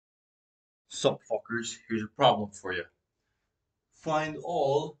Sup fuckers, here's a problem for you. Find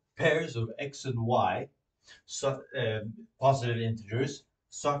all pairs of x and y, positive integers,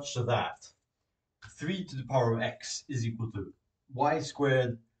 such that 3 to the power of x is equal to y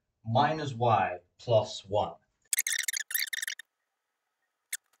squared minus y plus 1.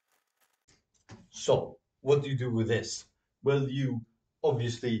 So, what do you do with this? Well, you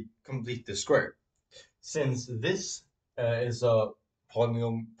obviously complete the square. Since this is a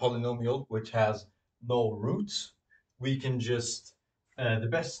polynomial which has no roots, we can just, the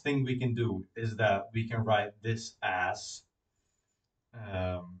best thing we can do is that we can write this as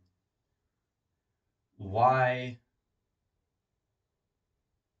um, y,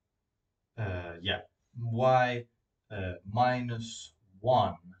 yeah, y minus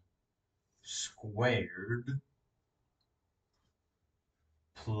 1 squared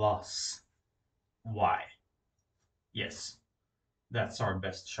plus y. Yes, that's our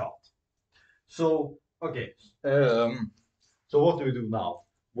best shot. So, okay, um, so what do we do now?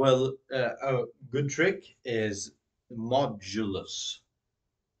 Well, a good trick is modulus.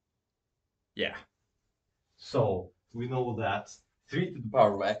 Yeah. So we know that 3 to the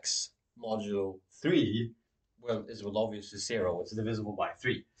power of x modulo 3, well, is well obviously 0. It's divisible by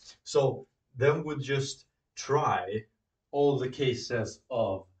 3. So then we'll just try all the cases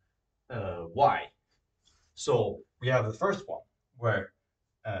of y. So we have the first one where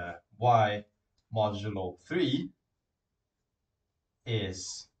y modulo 3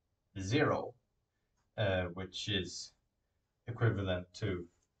 is 0, which is equivalent to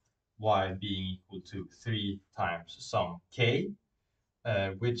y being equal to 3 times some k,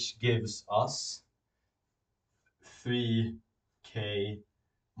 which gives us 3k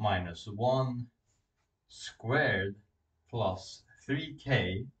minus 1 squared plus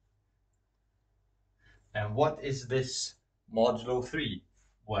 3k. And what is this modulo 3?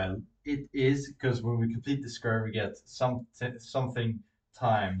 Well, it is, because when we complete the square, we get something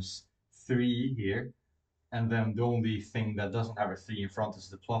times 3 here. And then the only thing that doesn't have a 3 in front is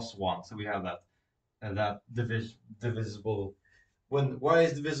the plus 1. So we have that divisible. When y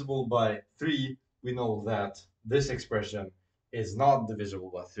is divisible by 3, we know that this expression is not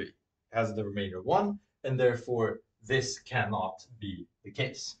divisible by 3. It has the remainder 1, and therefore this cannot be the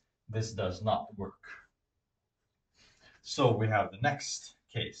case. This does not work. So we have the next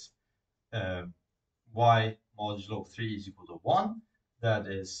case. Y modulo 3 is equal to 1. That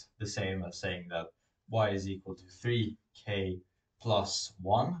is the same as saying that y is equal to 3k plus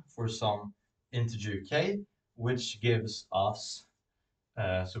 1 for some integer k, which gives us,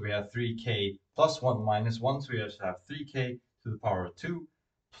 so we have 3k plus 1 minus 1, so we have to have 3k to the power of 2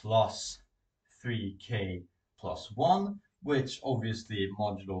 plus 3k plus 1, which obviously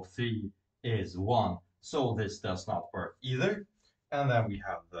modulo 3 is 1, so this does not work either. And then we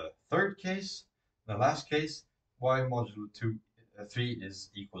have the third case, the last case, y modulo 3 is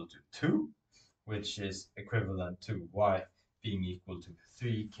equal to 2, which is equivalent to y being equal to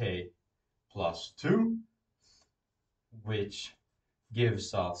 3k plus 2, which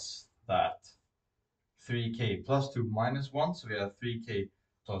gives us that 3k plus 2 minus 1, so we have 3k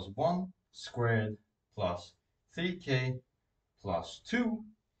plus 1 squared plus 3k plus 2.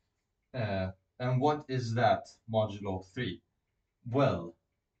 And what is that modulo 3? Well,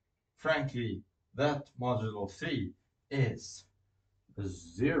 frankly, that modulo 3 is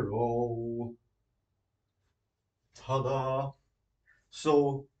 0. Ta-da!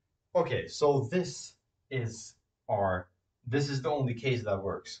 So, okay, so is our this is the only case that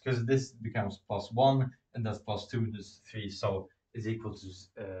works, because this becomes plus 1 and that's plus 2 and this 3, so is equal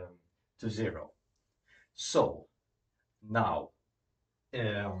to 0. So now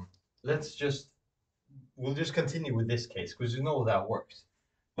um, let's just we'll just continue with this case because you know that works,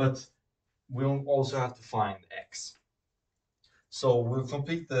 but we'll also have to find x. So we'll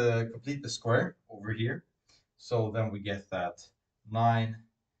complete the square over here. So then we get that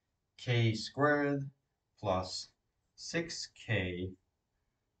 9k squared plus 6k,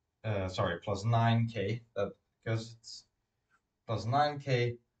 sorry, plus 9k, that because it's plus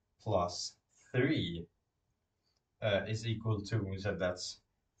 9k plus 3 is equal to, we said that's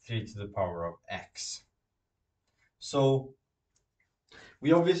 3 to the power of x. So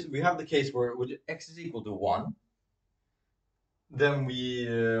we have the case where x is equal to 1. Then we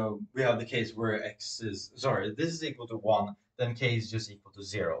have the case where x is, sorry, this is equal to 1, then k is just equal to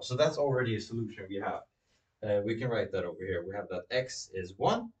 0. So that's already a solution we have. We can write that over here. We have that x is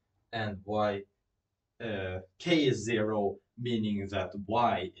 1 and k is 0, meaning that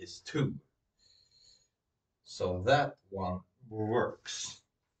y is 2. So that one works.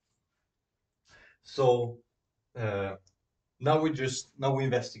 So Now we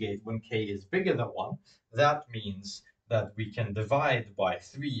investigate when k is bigger than 1. That means that we can divide by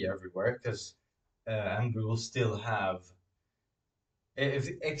 3 everywhere, because and we will still have, if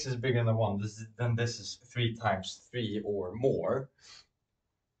x is bigger than 1, then this is 3 times 3 or more.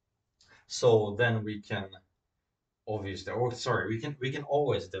 So then we can obviously, or sorry, we can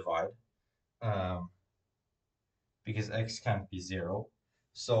always divide, um, because x can't be 0.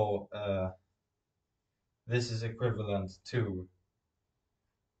 So this is equivalent to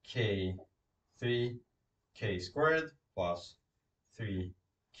k 3k squared plus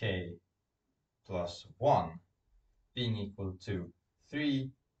 3k plus 1 being equal to 3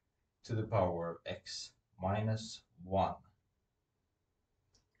 to the power of x minus 1.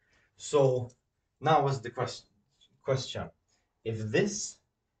 So now is the question. If this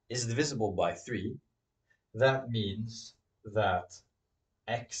is divisible by 3, that means that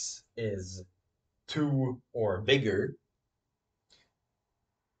x is 2 or bigger.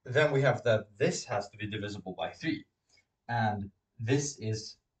 Then we have that this has to be divisible by 3. And this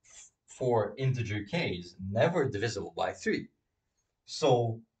is, for integer k's, never divisible by 3.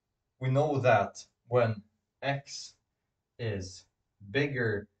 So we know that when x is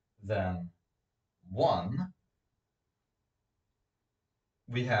bigger than 1,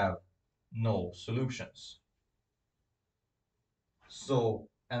 we have no solutions. So,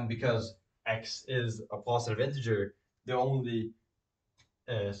 and because x is a positive integer, the only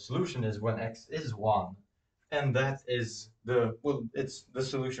solution is when x is 1, and that is it's the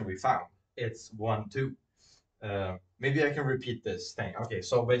solution we found. It's 1, 2. Maybe I can repeat this thing. Okay,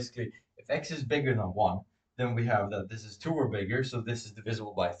 so basically, if x is bigger than 1, then we have that this is 2 or bigger, so this is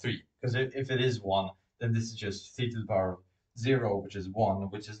divisible by 3. Because if it is 1, then this is just 3 to the power of 0, which is 1,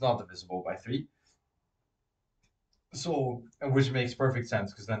 which is not divisible by 3. So, which makes perfect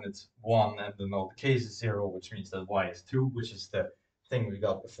sense, because then it's 1, and then all the k's is 0, which means that y is 2, which is the thing we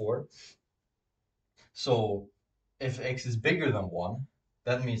got before. So, if x is bigger than 1,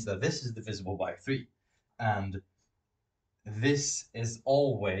 that means that this is divisible by 3. And this is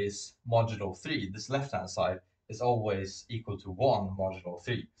always modulo 3. This left-hand side is always equal to 1 modulo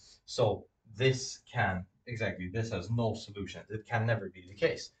 3. So this has no solution. It can never be the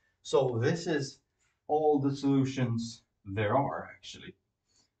case. So this is all the solutions there are, actually.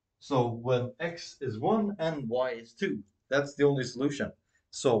 So when x is 1 and y is 2, that's the only solution.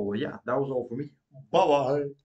 So yeah, that was all for me. Bye-bye.